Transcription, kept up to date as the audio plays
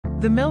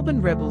The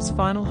Melbourne Rebels'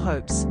 final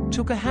hopes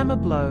took a hammer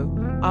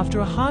blow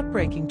after a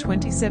heartbreaking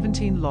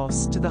 2017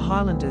 loss to the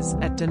Highlanders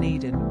at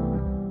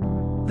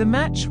Dunedin. The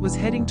match was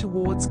heading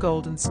towards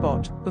golden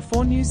spot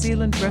before New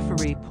Zealand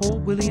referee Paul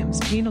Williams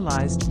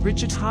penalised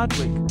Richard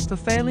Hardwick for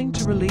failing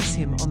to release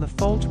him on the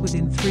fault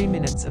within 3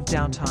 minutes of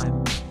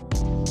downtime.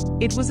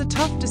 It was a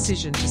tough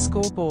decision to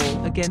score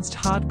ball against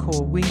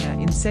hardcore winger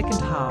in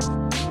second half,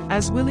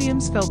 as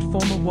Williams felt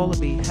former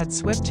Wallaby had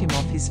swept him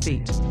off his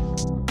feet.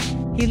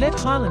 He let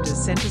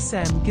Highlanders centre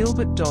Sam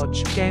Gilbert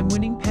dodge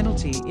game-winning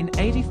penalty in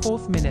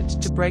 84th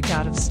minute to break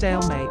out of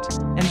stalemate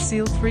and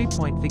seal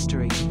 3-point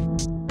victory.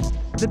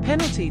 The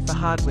penalty for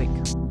Hardwick,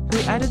 who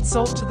added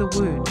salt to the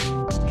wound,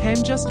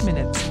 came just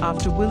minutes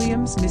after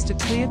Williams missed a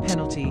clear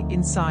penalty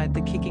inside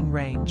the kicking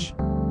range.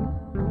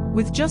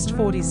 With just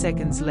 40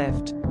 seconds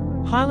left,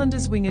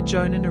 Highlanders winger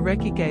Jona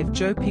Nareki gave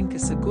Joe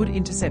Pincus a good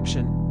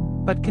interception,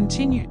 but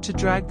continued to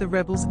drag the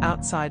Rebels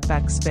outside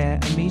back spare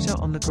a metre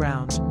on the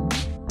ground.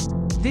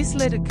 This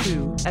led a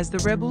coup as the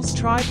Rebels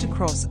tried to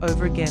cross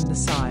over again the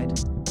side.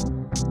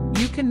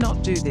 "You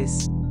cannot do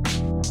this."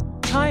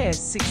 Thai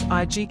S6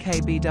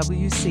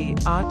 IGKBWC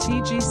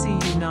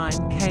RTGCU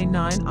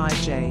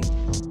 9K9IJ.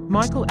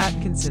 Michael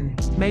Atkinson,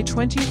 May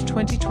 20,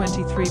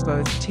 2023.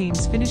 Both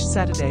teams finished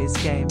Saturday's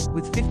game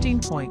with 15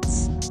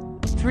 points.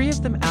 3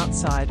 of them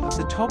outside of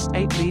the top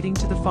 8 leading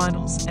to the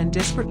finals and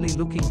desperately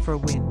looking for a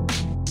win.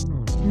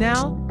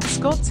 Now,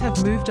 Scots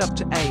have moved up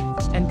to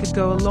 8th and could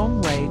go a long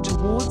way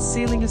towards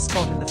sealing a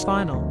spot in the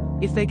final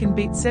if they can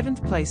beat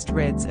 7th-placed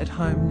Reds at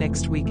home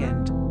next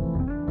weekend.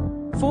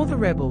 For the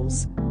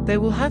Rebels, they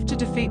will have to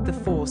defeat the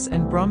Force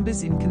and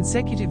Brumbies in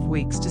consecutive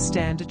weeks to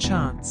stand a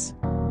chance.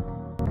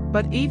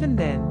 But even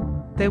then,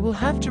 they will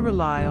have to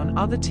rely on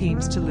other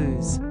teams to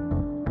lose.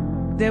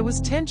 There was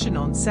tension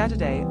on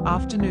Saturday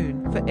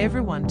afternoon for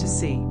everyone to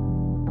see.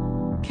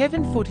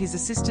 Kevin Foote, his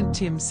assistant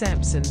Tim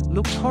Sampson,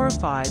 looked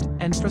horrified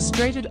and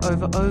frustrated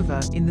over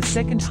in the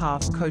second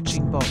half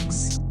coaching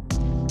box.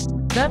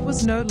 That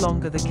was no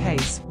longer the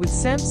case, with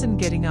Sampson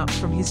getting up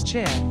from his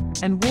chair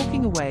and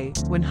walking away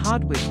when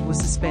Hardwick was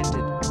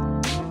suspended.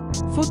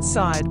 Foote's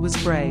side was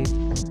brave.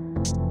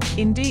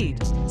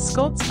 Indeed,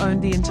 Scots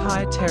owned the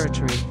entire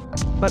territory,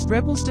 but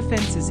Rebels'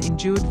 defences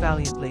endured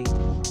valiantly.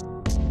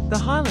 The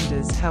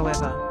Highlanders,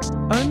 however,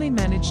 only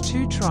managed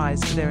 2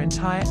 tries for their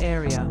entire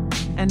area,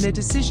 and their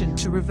decision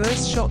to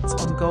reverse shots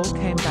on goal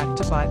came back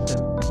to bite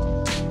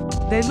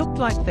them. They looked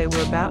like they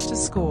were about to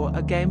score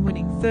a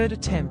game-winning 3rd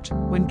attempt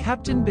when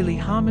Captain Billy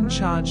Harmon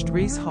charged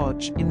Reece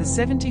Hodge in the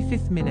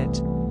 75th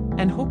minute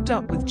and hooked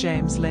up with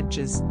James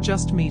Lentjes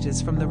just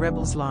metres from the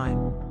Rebels'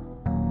 line.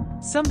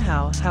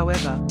 Somehow,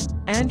 however,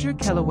 Andrew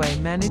Kellaway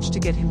managed to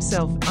get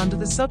himself under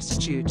the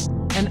substitute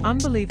and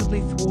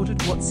unbelievably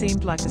thwarted what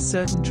seemed like a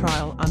certain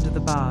trial under the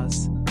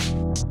bars.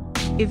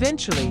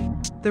 Eventually,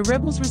 the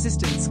Rebels'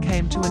 resistance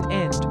came to an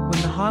end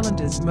when the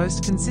Highlanders'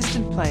 most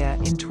consistent player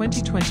in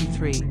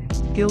 2023,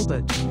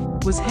 Gilbert,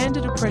 was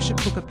handed a pressure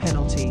cooker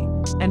penalty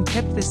and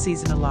kept their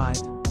season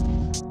alive.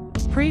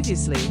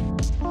 Previously,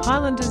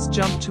 Highlanders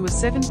jumped to a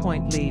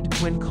 7-point lead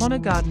when Connor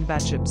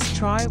Garden-Bachop's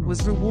try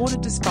was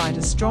rewarded despite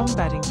a strong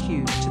batting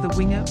cue to the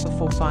winger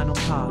before final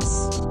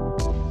pass.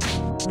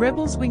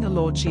 Rebels winger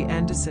Lachie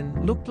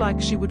Anderson looked like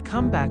she would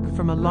come back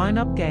from a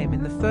line-up game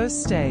in the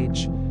first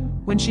stage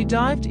when she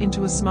dived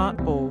into a smart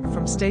ball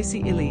from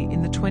Stacey Ili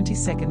in the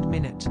 22nd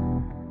minute.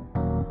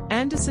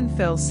 Anderson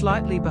fell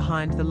slightly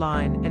behind the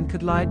line and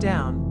could lie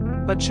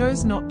down, but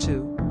chose not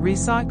to,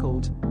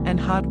 recycled, and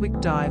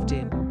Hardwick dived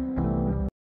in.